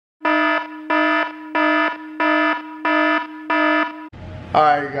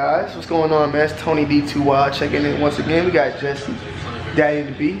Alright guys, what's going on, man? It's Tony D2 Wild checking in once again. We got Jesse, Daddy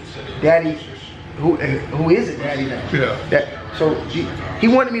to be. Daddy, who is it, Daddy now? Yeah. So he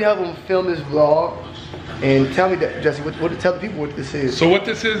wanted me to help him film this vlog and tell me that, Jesse, tell the people what this is. So what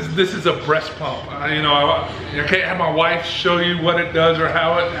this is a breast pump. I can't have my wife show you what it does or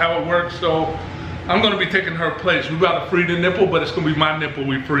how it works. So I'm gonna be taking her place. We're about to free the nipple, but it's gonna be my nipple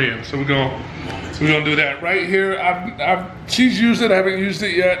we freeing. So we're gonna do that right here. She's used it. I haven't used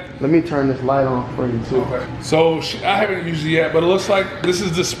it yet. Let me turn this light on for you too. Okay. So I haven't used it yet, but it looks like this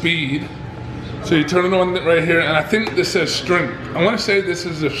is the speed. So you turn it on right here, and I think this says strength. I want to say this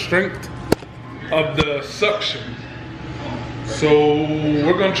is the strength of the suction. So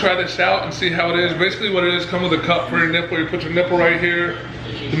we're gonna try this out and see how it is. Basically what it is, come with a cup for your nipple. You put your nipple right here.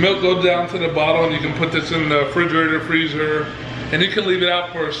 The milk goes down to the bottom. You can put this in the refrigerator, freezer, and you can leave it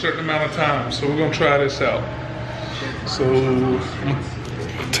out for a certain amount of time. So we're gonna try this out. So I'm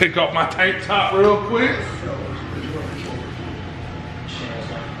gonna take off my tank top real quick.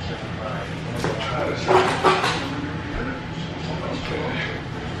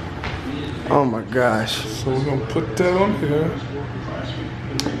 Oh my gosh. So we're gonna put that on here.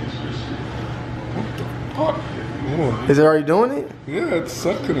 What the fuck? Oh. Is it already doing it? Yeah, it's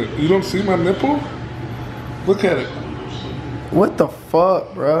sucking it. You don't see my nipple? Look at it. What the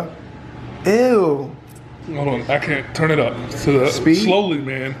fuck, bruh? Ew. Hold on, I can't turn it up. To the speed? Slowly,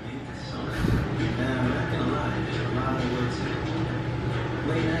 man.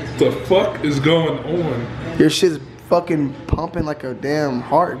 The fuck is going on? Your shit's fucking pumping like a damn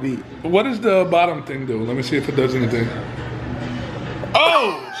heartbeat. What does the bottom thing do? Let me see if it does anything.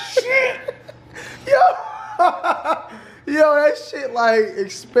 Oh, shit! Yo! Yo, that shit like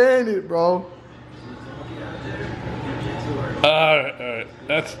expanded, bro. Alright.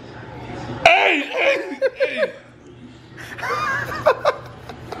 That's... Hey!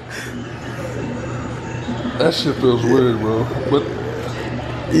 That shit feels weird, bro. But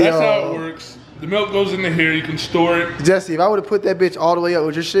that's how it works. The milk goes into here, you can store it. Jesse, if I would have put that bitch all the way up,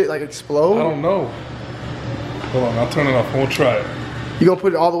 would your shit like explode? I don't know. Hold on, I'll turn it off. We'll try it. You gonna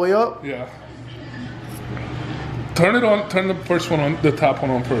put it all the way up? Yeah. Turn it on, turn the first one on, the top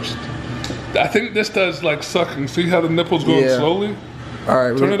one on first. I think this does like sucking. See how the nipple's going slowly?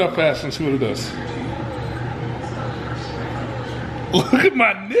 Alright. Turn it up fast and see what it does. Look at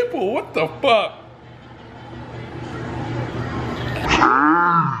my nipple, what the fuck?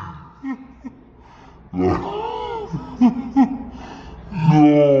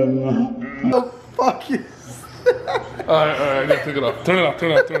 The fuck is Alright, I gotta take it off. Turn it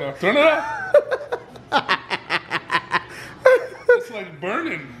off. It's like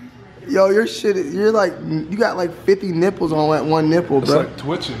burning. Yo, your shit, you're like, you got like 50 nipples on that one nipple, bro. It's like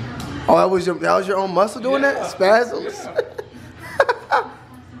twitching. Oh, that was your own muscle doing that? Spasms?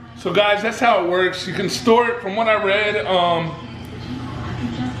 So guys, that's how it works. You can store it, from what I read,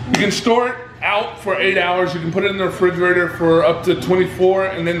 you can store it out for 8 hours. You can put it in the refrigerator for up to 24,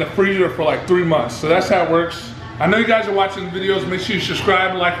 and then the freezer for like 3 months. So that's how it works. I know you guys are watching the videos. Make sure you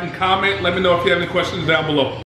subscribe, like, and comment. Let me know if you have any questions down below.